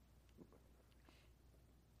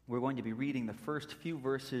We're going to be reading the first few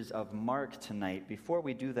verses of Mark tonight. Before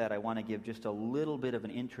we do that, I want to give just a little bit of an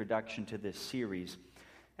introduction to this series.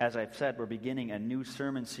 As I've said, we're beginning a new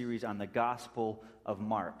sermon series on the Gospel of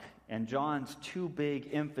Mark. And John's two big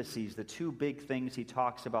emphases, the two big things he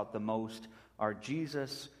talks about the most, are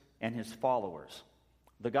Jesus and his followers.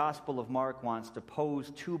 The Gospel of Mark wants to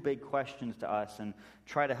pose two big questions to us and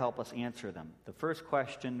try to help us answer them. The first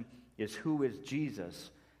question is, who is Jesus?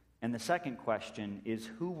 And the second question is,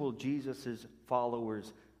 who will Jesus'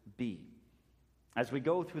 followers be? As we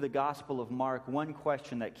go through the Gospel of Mark, one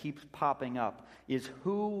question that keeps popping up is,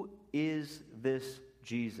 who is this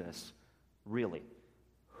Jesus really?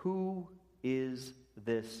 Who is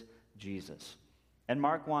this Jesus? And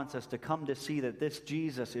Mark wants us to come to see that this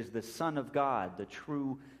Jesus is the Son of God, the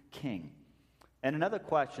true King. And another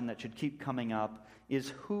question that should keep coming up is,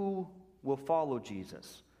 who will follow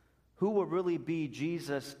Jesus? Who will really be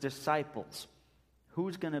Jesus' disciples?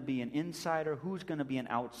 Who's going to be an insider? Who's going to be an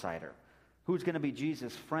outsider? Who's going to be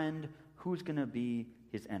Jesus' friend? Who's going to be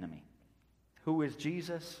his enemy? Who is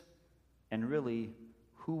Jesus? And really,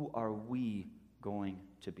 who are we going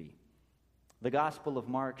to be? The Gospel of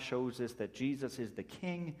Mark shows us that Jesus is the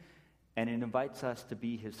King, and it invites us to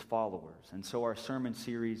be his followers. And so our sermon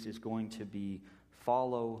series is going to be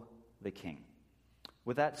Follow the King.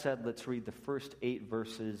 With that said, let's read the first 8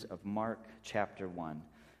 verses of Mark chapter 1.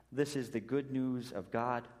 This is the good news of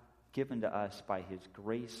God given to us by his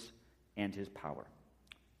grace and his power.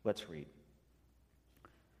 Let's read.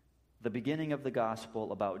 The beginning of the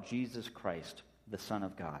gospel about Jesus Christ, the Son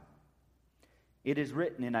of God. It is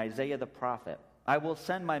written in Isaiah the prophet, "I will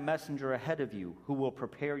send my messenger ahead of you, who will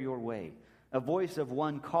prepare your way. A voice of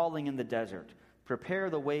one calling in the desert, prepare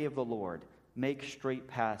the way of the Lord, make straight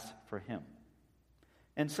paths for him."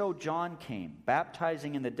 And so John came,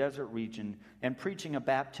 baptizing in the desert region and preaching a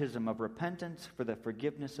baptism of repentance for the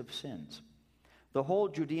forgiveness of sins. The whole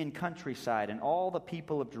Judean countryside and all the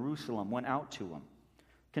people of Jerusalem went out to him.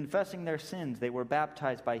 Confessing their sins, they were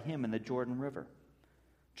baptized by him in the Jordan River.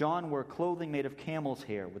 John wore clothing made of camel's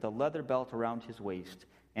hair with a leather belt around his waist,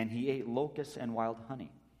 and he ate locusts and wild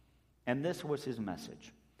honey. And this was his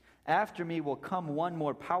message: "After me will come one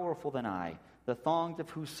more powerful than I, the thongs of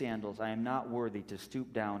whose sandals I am not worthy to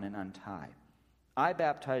stoop down and untie. I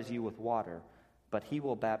baptize you with water, but he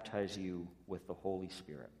will baptize you with the Holy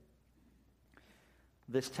Spirit."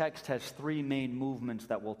 This text has 3 main movements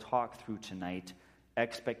that we'll talk through tonight: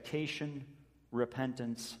 expectation,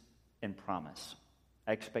 repentance, and promise.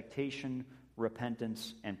 Expectation,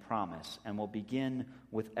 repentance, and promise. And we'll begin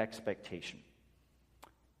with expectation.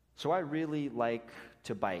 So I really like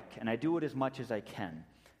to bike, and I do it as much as I can.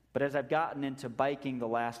 But as I've gotten into biking the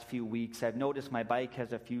last few weeks, I've noticed my bike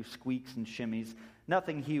has a few squeaks and shimmies.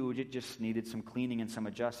 Nothing huge, it just needed some cleaning and some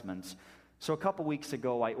adjustments. So a couple weeks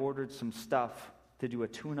ago, I ordered some stuff to do a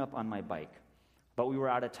tune-up on my bike. But we were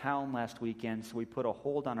out of town last weekend, so we put a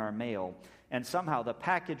hold on our mail. And somehow the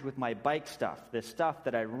package with my bike stuff, the stuff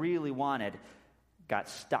that I really wanted, got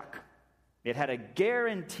stuck. It had a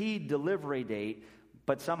guaranteed delivery date,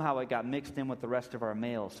 but somehow it got mixed in with the rest of our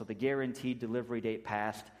mail. So the guaranteed delivery date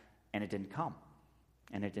passed, and it didn't come.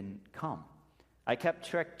 And it didn't come. I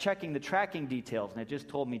kept checking the tracking details, and it just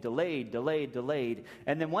told me delayed, delayed, delayed.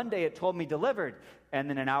 And then one day it told me delivered, and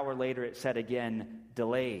then an hour later it said again,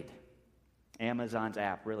 delayed. Amazon's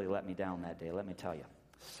app really let me down that day, let me tell you.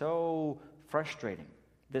 So frustrating.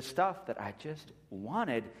 The stuff that I just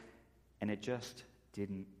wanted, and it just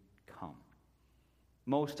didn't come.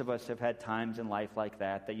 Most of us have had times in life like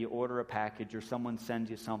that you order a package or someone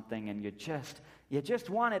sends you something and you just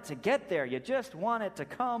want it to get there. You just want it to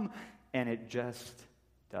come, and it just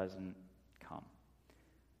doesn't come.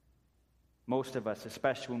 Most of us,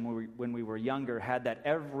 especially when we were younger, had that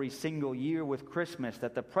every single year with Christmas,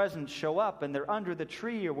 that the presents show up and they're under the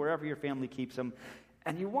tree or wherever your family keeps them,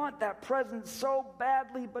 and you want that present so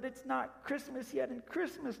badly, but it's not Christmas yet, and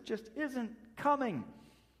Christmas just isn't coming.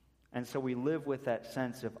 And so we live with that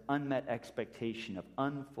sense of unmet expectation, of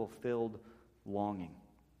unfulfilled longing.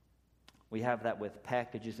 We have that with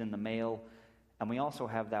packages in the mail, and we also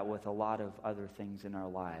have that with a lot of other things in our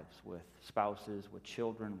lives, with spouses, with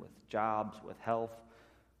children, with jobs, with health,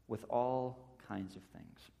 with all kinds of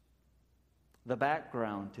things. The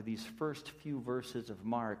background to these first few verses of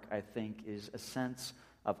Mark, I think, is a sense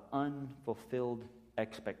of unfulfilled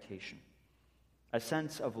expectation. A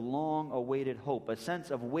sense of long-awaited hope, a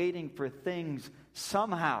sense of waiting for things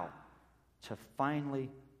somehow to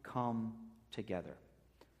finally come together.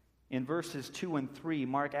 In verses 2 and 3,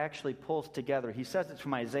 Mark actually pulls together, he says it's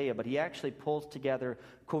from Isaiah, but he actually pulls together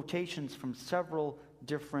quotations from several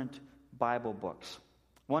different Bible books.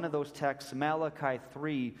 One of those texts, Malachi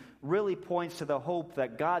 3, really points to the hope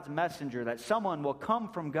that God's messenger, that someone will come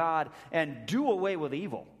from God and do away with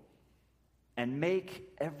evil and make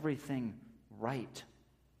everything right.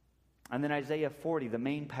 And then Isaiah 40, the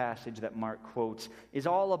main passage that Mark quotes, is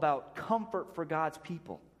all about comfort for God's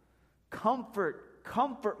people. Comfort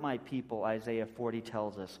my people, Isaiah 40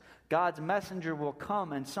 tells us. God's messenger will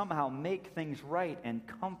come and somehow make things right and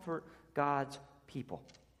comfort God's people.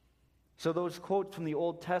 So those quotes from the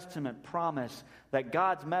Old Testament promise that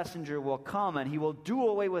God's messenger will come and he will do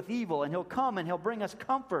away with evil, and he'll come and he'll bring us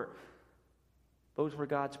comfort. Those were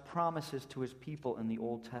God's promises to his people in the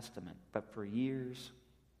Old Testament. But for years,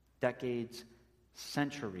 decades,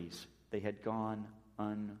 centuries, they had gone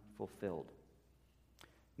unfulfilled.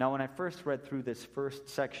 Now, when I first read through this first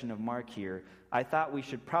section of Mark here, I thought we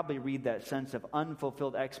should probably read that sense of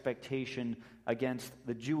unfulfilled expectation against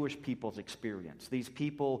the Jewish people's experience. These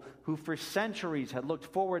people who for centuries had looked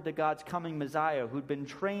forward to God's coming Messiah, who'd been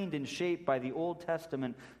trained and shaped by the Old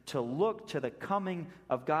Testament to look to the coming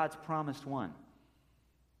of God's promised one.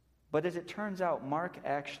 But as it turns out, Mark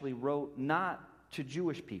actually wrote not to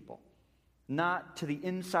Jewish people, not to the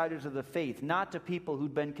insiders of the faith, not to people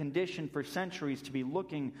who'd been conditioned for centuries to be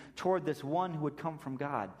looking toward this one who would come from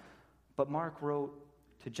God. But Mark wrote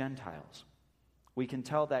to Gentiles. We can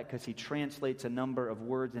tell that because he translates a number of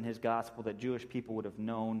words in his gospel that Jewish people would have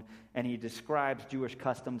known, and he describes Jewish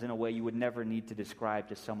customs in a way you would never need to describe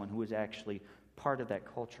to someone who is actually part of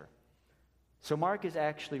that culture. So Mark is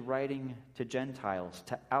actually writing to Gentiles,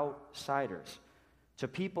 to outsiders, to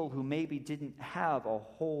people who maybe didn't have a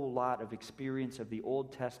whole lot of experience of the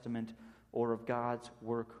Old Testament or of God's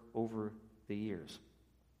work over the years.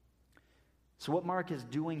 So what Mark is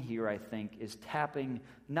doing here, I think, is tapping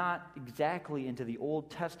not exactly into the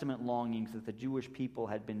Old Testament longings that the Jewish people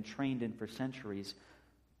had been trained in for centuries,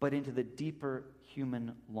 but into the deeper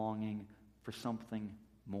human longing for something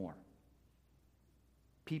more.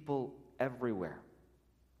 People everywhere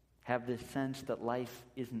have this sense that life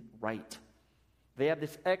isn't right. They have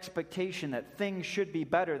this expectation that things should be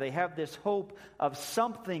better. They have this hope of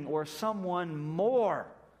something or someone more,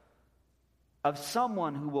 of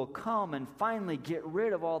someone who will come and finally get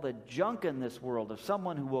rid of all the junk in this world, of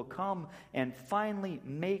someone who will come and finally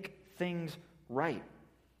make things right.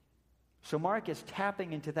 So Mark is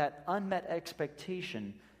tapping into that unmet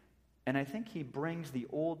expectation, and I think he brings the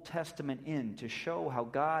Old Testament in to show how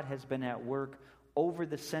God has been at work over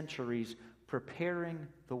the centuries preparing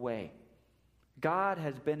the way. God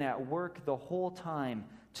has been at work the whole time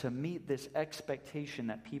to meet this expectation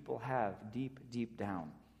that people have deep, deep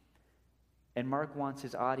down. And Mark wants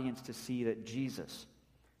his audience to see that Jesus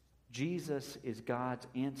is God's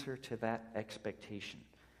answer to that expectation.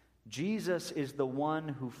 Jesus is the one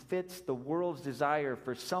who fits the world's desire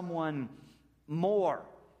for someone more,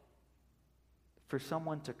 for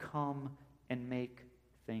someone to come and make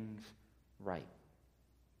things right.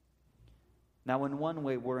 Now, in one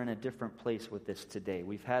way, we're in a different place with this today.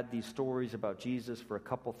 We've had these stories about Jesus for a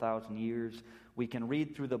couple thousand years. We can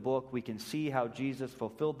read through the book. We can see how Jesus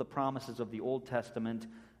fulfilled the promises of the Old Testament.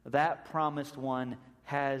 That promised one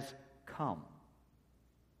has come.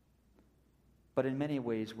 But in many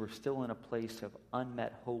ways, we're still in a place of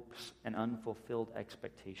unmet hopes and unfulfilled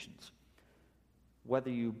expectations.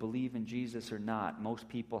 Whether you believe in Jesus or not, most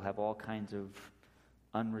people have all kinds of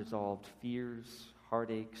unresolved fears,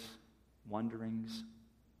 heartaches, wonderings,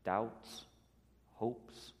 doubts,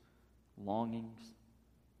 hopes, longings,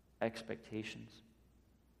 expectations.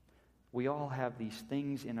 We all have these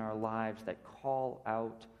things in our lives that call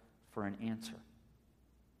out for an answer.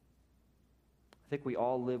 I think we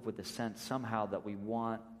all live with the sense somehow that we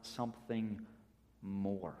want something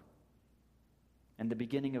more. And the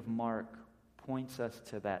beginning of Mark points us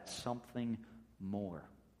to that something more.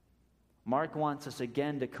 Mark wants us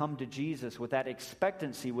again to come to Jesus with that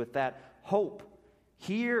expectancy, with that hope.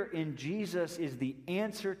 Here in Jesus is the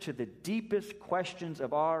answer to the deepest questions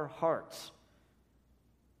of our hearts.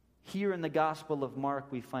 Here in the Gospel of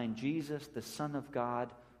Mark, we find Jesus, the Son of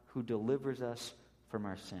God, who delivers us from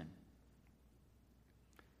our sin.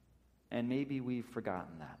 And maybe we've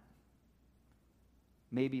forgotten that.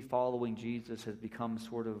 Maybe following Jesus has become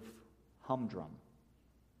sort of humdrum,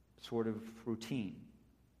 sort of routine,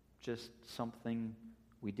 just something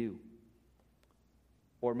we do.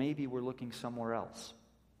 Or maybe we're looking somewhere else.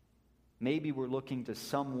 Maybe we're looking to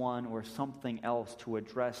someone or something else to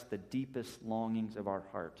address the deepest longings of our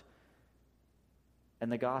heart.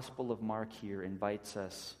 And the Gospel of Mark here invites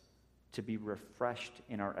us to be refreshed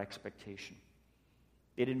in our expectation.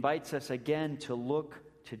 It invites us again to look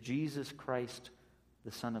to Jesus Christ,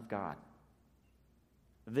 the Son of God.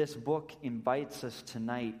 this book invites us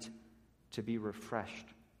tonight to be refreshed,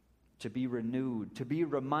 to be renewed, to be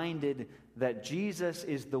reminded that Jesus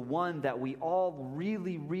is the one that we all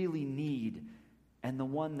really, really need and the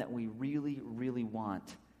one that we really, really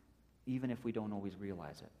want, even if we don't always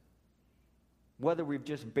realize it. Whether we've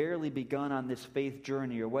just barely begun on this faith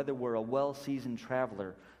journey or whether we're a well-seasoned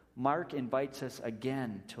traveler, Mark invites us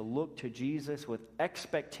again to look to Jesus with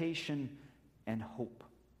expectation and hope.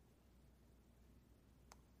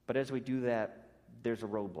 But as we do that, there's a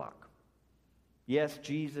roadblock. Yes,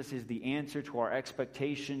 Jesus is the answer to our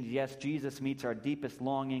expectations. Yes, Jesus meets our deepest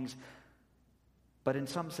longings. But in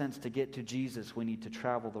some sense, to get to Jesus, we need to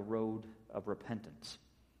travel the road of repentance.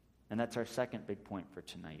 And that's our second big point for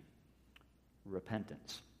tonight.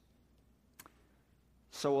 Repentance.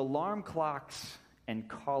 So alarm clocks and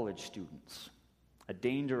college students, a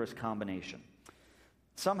dangerous combination.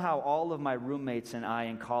 Somehow all of my roommates and I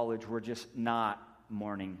in college were just not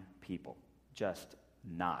morning people, just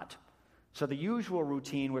not. So the usual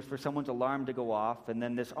routine was for someone's alarm to go off, and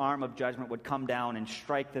then this arm of judgment would come down and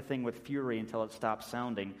strike the thing with fury until it stopped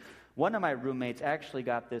sounding. One of my roommates actually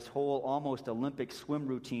got this whole almost Olympic swim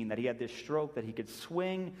routine that he had this stroke that he could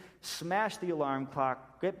swing, smash the alarm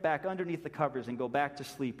clock, get back underneath the covers, and go back to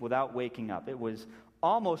sleep without waking up. It was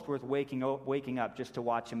almost worth waking up just to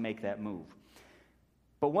watch him make that move.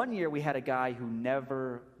 But one year we had a guy who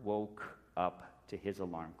never woke up to his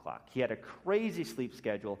alarm clock. He had a crazy sleep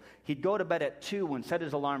schedule. He'd go to bed at 2 and set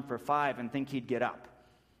his alarm for 5 and think he'd get up.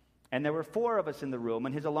 And there were 4 of us in the room,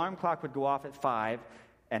 and his alarm clock would go off at 5,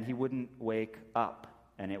 and he wouldn't wake up.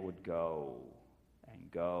 And it would go,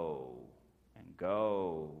 and go, and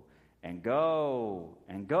go, and go,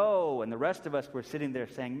 and go. And the rest of us were sitting there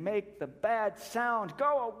saying, "Make the bad sound,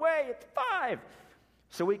 go away, it's 5.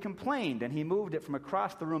 So we complained, and he moved it from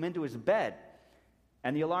across the room into his bed.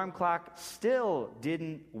 And the alarm clock still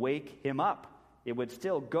didn't wake him up. It would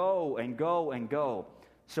still go and go and go.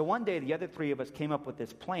 So one day, the other 3 of us came up with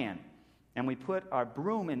this plan, and we put our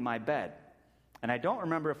broom in my bed. And I don't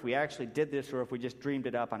remember if we actually did this or if we just dreamed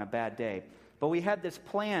it up on a bad day. But we had this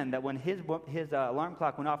plan that when his alarm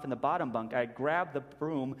clock went off in the bottom bunk, I'd grab the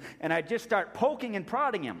broom, and I'd just start poking and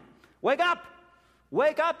prodding him. "Wake up!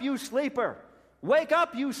 Wake up, you sleeper! Wake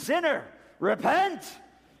up, you sinner! Repent!"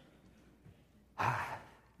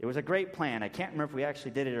 It was a great plan. I can't remember if we actually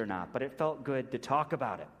did it or not, but it felt good to talk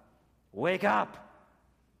about it. Wake up!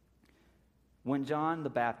 When John the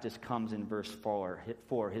Baptist comes in verse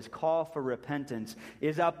 4, his call for repentance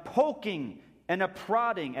is a poking and a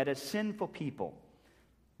prodding at a sinful people.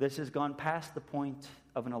 This has gone past the point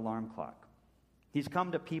of an alarm clock. He's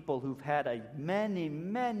come to people who've had many,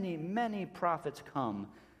 many, many prophets come,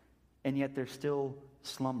 and yet they're still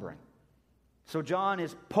slumbering. So John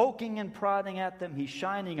is poking and prodding at them. He's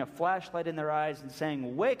shining a flashlight in their eyes and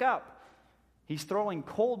saying, "Wake up!" He's throwing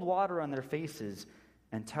cold water on their faces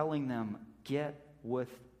and telling them, "Get with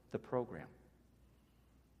the program."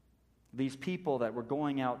 These people that were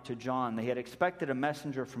going out to John, they had expected a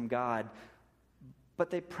messenger from God, but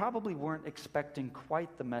they probably weren't expecting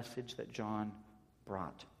quite the message that John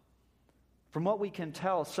brought. From what we can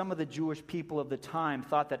tell, some of the Jewish people of the time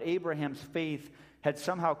thought that Abraham's faith had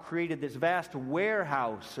somehow created this vast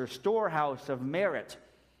warehouse or storehouse of merit.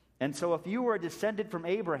 And so if you were descended from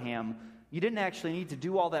Abraham, you didn't actually need to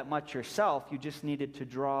do all that much yourself. You just needed to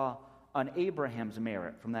draw on Abraham's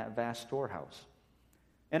merit from that vast storehouse.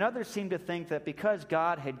 And others seem to think that because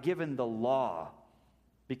God had given the law,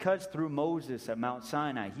 because through Moses at Mount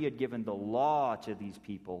Sinai, he had given the law to these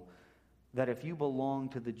people, that if you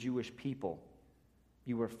belonged to the Jewish people,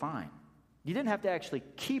 you were fine. You didn't have to actually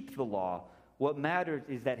keep the law. What mattered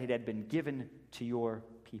is that it had been given to your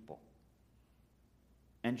people.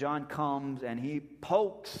 And John comes and he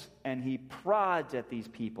pokes and he prods at these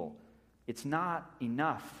people. It's not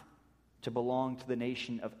enough to belong to the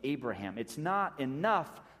nation of Abraham. It's not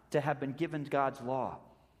enough to have been given God's law.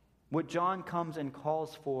 What John comes and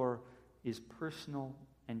calls for is personal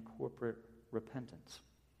and corporate repentance.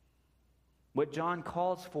 What John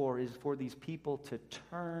calls for is for these people to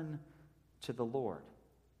turn to the Lord.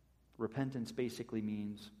 Repentance basically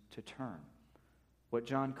means to turn. What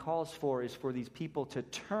John calls for is for these people to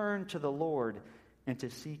turn to the Lord and to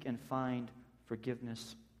seek and find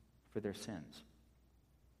forgiveness for their sins.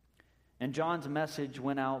 And John's message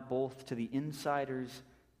went out both to the insiders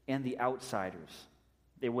and the outsiders.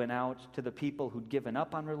 It went out to the people who'd given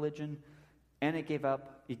up on religion, and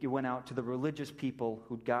it went out to the religious people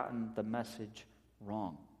who'd gotten the message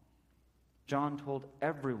wrong. John told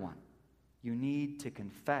everyone, you need to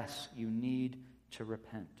confess, you need to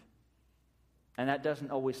repent. And that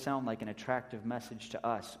doesn't always sound like an attractive message to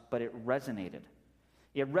us, but it resonated.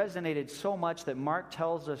 It resonated so much that Mark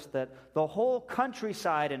tells us that the whole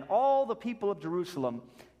countryside and all the people of Jerusalem,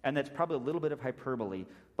 and that's probably a little bit of hyperbole,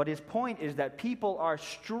 but his point is that people are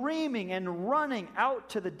streaming and running out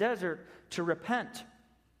to the desert to repent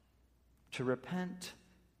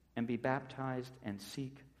and be baptized and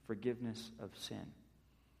seek forgiveness of sin.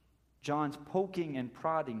 John's poking and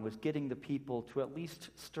prodding was getting the people to at least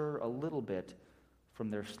stir a little bit from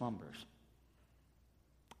their slumbers.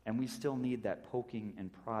 And we still need that poking and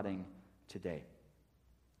prodding today.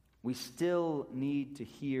 We still need to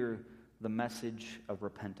hear the message of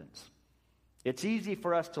repentance. It's easy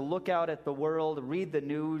for us to look out at the world, read the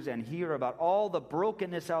news, and hear about all the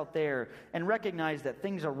brokenness out there and recognize that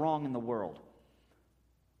things are wrong in the world.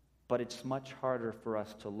 But it's much harder for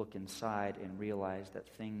us to look inside and realize that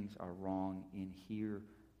things are wrong in here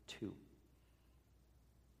too.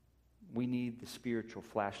 We need the spiritual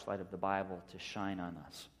flashlight of the Bible to shine on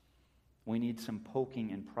us. We need some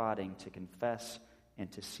poking and prodding to confess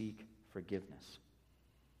and to seek forgiveness.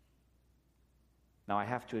 Now, I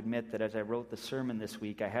have to admit that as I wrote the sermon this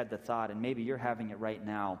week, I had the thought, and maybe you're having it right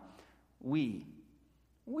now, we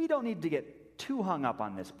don't need to get too hung up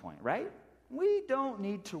on this point, right? We don't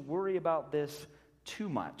need to worry about this too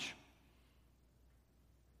much.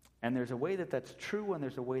 And there's a way that that's true, and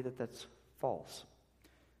there's a way that that's false.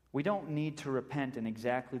 We don't need to repent in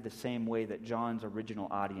exactly the same way that John's original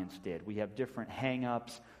audience did. We have different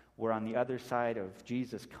hang-ups. We're on the other side of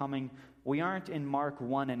Jesus coming. We aren't in Mark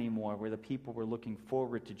 1 anymore, where the people were looking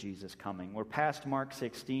forward to Jesus coming. We're past Mark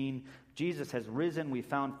 16. Jesus has risen. We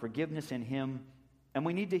found forgiveness in him. And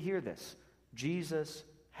we need to hear this. Jesus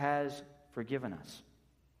has forgiven us.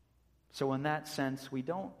 So in that sense, we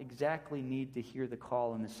don't exactly need to hear the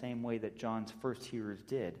call in the same way that John's first hearers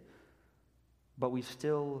did. But we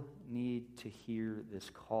still need to hear this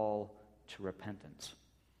call to repentance.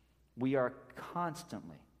 We are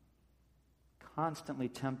constantly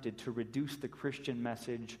tempted to reduce the Christian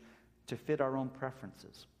message to fit our own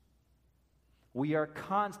preferences. We are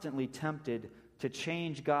constantly tempted to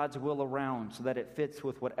change God's will around so that it fits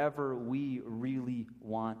with whatever we really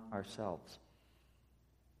want ourselves.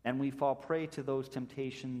 And we fall prey to those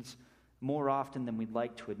temptations more often than we'd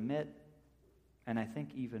like to admit, and I think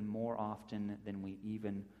even more often than we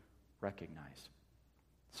even recognize.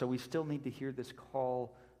 So we still need to hear this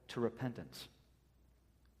call to repentance.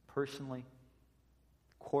 Personally,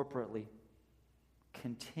 corporately,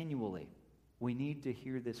 continually, we need to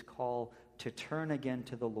hear this call to turn again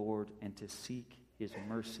to the Lord and to seek his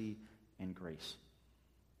mercy and grace.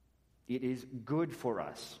 It is good for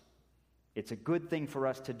us. It's a good thing for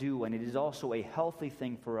us to do, and it is also a healthy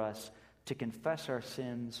thing for us to confess our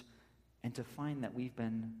sins and to find that we've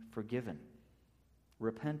been forgiven.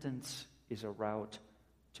 Repentance is a route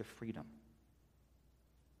to freedom.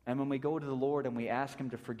 And when we go to the Lord and we ask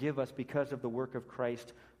him to forgive us because of the work of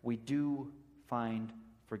Christ, we do find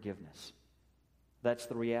forgiveness. That's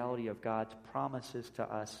the reality of God's promises to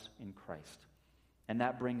us in Christ. And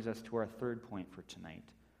that brings us to our third point for tonight.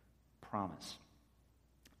 Promise.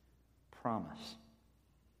 Promise.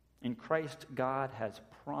 In Christ, God has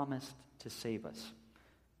promised to save us.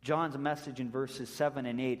 John's message in verses 7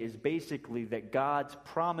 and 8 is basically that God's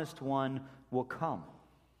promised one will come.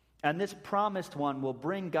 And this promised one will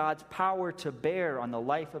bring God's power to bear on the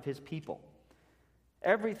life of his people.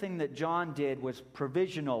 Everything that John did was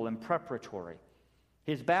provisional and preparatory.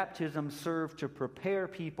 His baptism served to prepare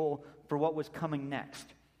people for what was coming next.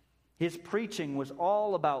 His preaching was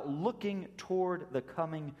all about looking toward the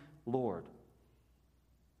coming Lord.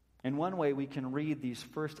 In one way, we can read these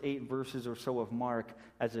first 8 verses or so of Mark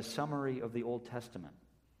as a summary of the Old Testament.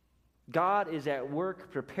 God is at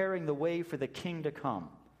work preparing the way for the king to come.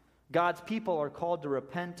 God's people are called to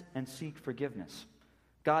repent and seek forgiveness.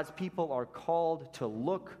 God's people are called to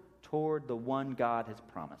look toward the one God has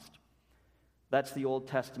promised. That's the Old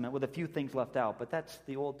Testament, with a few things left out, but that's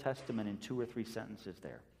the Old Testament in 2 or 3 sentences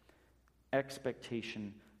there.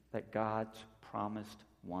 Expectation that God's promised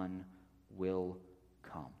one will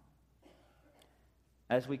come.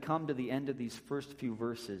 As we come to the end of these first few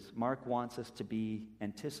verses, Mark wants us to be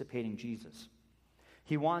anticipating Jesus.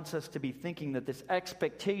 He wants us to be thinking that this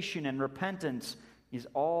expectation and repentance is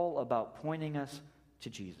all about pointing us to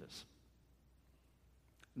Jesus.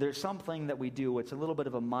 There's something that we do, it's a little bit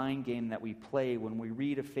of a mind game that we play when we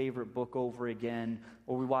read a favorite book over again,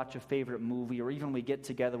 or we watch a favorite movie, or even we get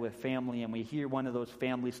together with family and we hear one of those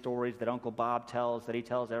family stories that Uncle Bob tells, that he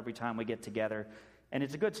tells every time we get together. And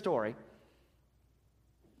it's a good story.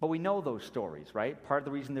 But we know those stories, right? Part of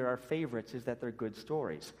the reason they're our favorites is that they're good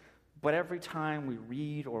stories. But every time we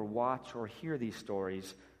read or watch or hear these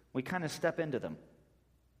stories, we kind of step into them.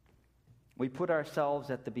 We put ourselves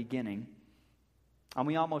at the beginning, and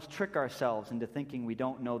we almost trick ourselves into thinking we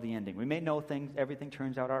don't know the ending. We may know things, everything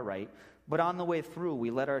turns out all right, but on the way through,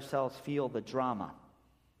 we let ourselves feel the drama,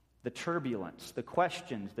 the turbulence, the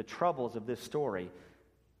questions, the troubles of this story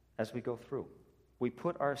as we go through. We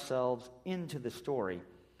put ourselves into the story.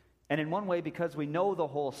 And in one way, because we know the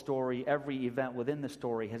whole story, every event within the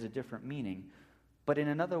story has a different meaning. But in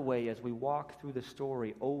another way, as we walk through the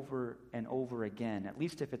story over and over again, at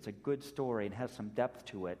least if it's a good story and has some depth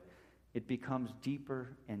to it, it becomes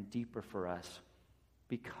deeper and deeper for us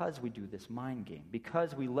because we do this mind game,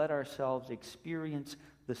 because we let ourselves experience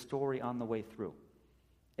the story on the way through.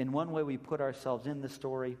 In one way, we put ourselves in the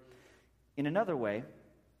story. In another way,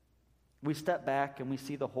 we step back and we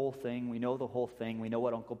see the whole thing. We know the whole thing. We know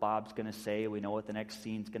what Uncle Bob's going to say. We know what the next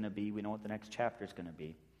scene's going to be. We know what the next chapter's going to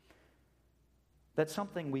be. That's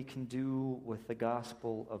something we can do with the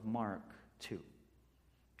Gospel of Mark, too.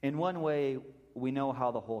 In one way, we know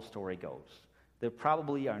how the whole story goes. There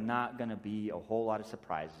probably are not going to be a whole lot of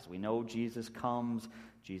surprises. We know Jesus comes.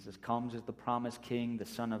 Jesus comes as the promised King, the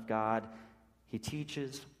Son of God. He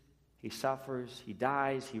teaches, he suffers, he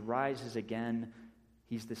dies, he rises again.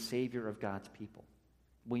 He's the Savior of God's people.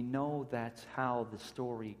 We know that's how the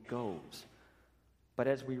story goes. But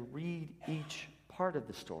as we read each part of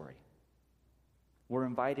the story, we're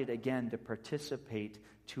invited again to participate,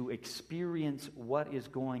 to experience what is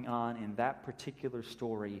going on in that particular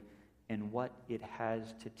story and what it has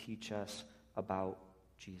to teach us about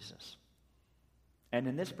Jesus. And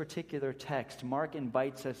in this particular text, Mark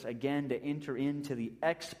invites us again to enter into the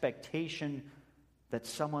expectation that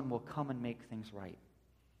someone will come and make things right.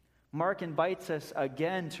 Mark invites us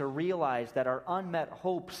again to realize that our unmet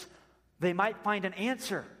hopes, they might find an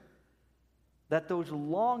answer. That those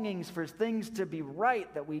longings for things to be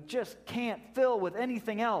right that we just can't fill with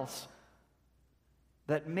anything else,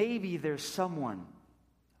 that maybe there's someone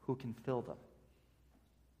who can fill them.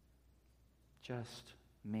 Just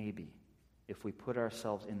maybe, if we put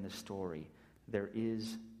ourselves in the story, there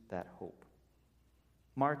is that hope.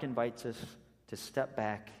 Mark invites us to step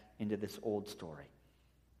back into this old story.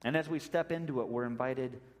 And as we step into it, we're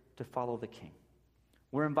invited to follow the King.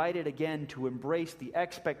 We're invited again to embrace the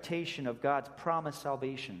expectation of God's promised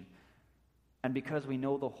salvation. And because we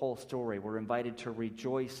know the whole story, we're invited to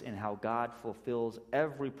rejoice in how God fulfills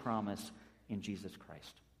every promise in Jesus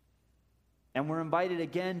Christ. And we're invited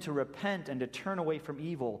again to repent and to turn away from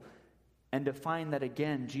evil and to find that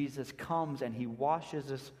again Jesus comes and he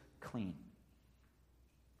washes us clean.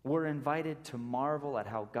 We're invited to marvel at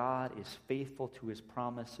how God is faithful to his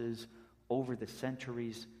promises over the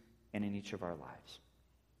centuries and in each of our lives.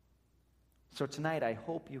 So tonight, I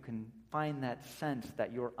hope you can find that sense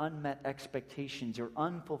that your unmet expectations, your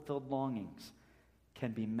unfulfilled longings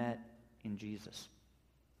can be met in Jesus.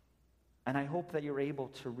 And I hope that you're able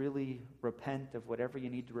to really repent of whatever you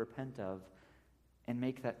need to repent of and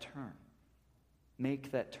make that turn.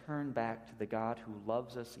 Make that turn back to the God who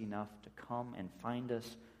loves us enough to come and find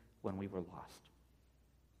us when we were lost.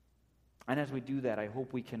 And as we do that, I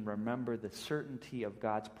hope we can remember the certainty of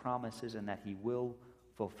God's promises and that he will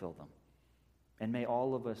fulfill them. And may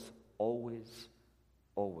all of us always,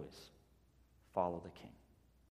 always follow the King.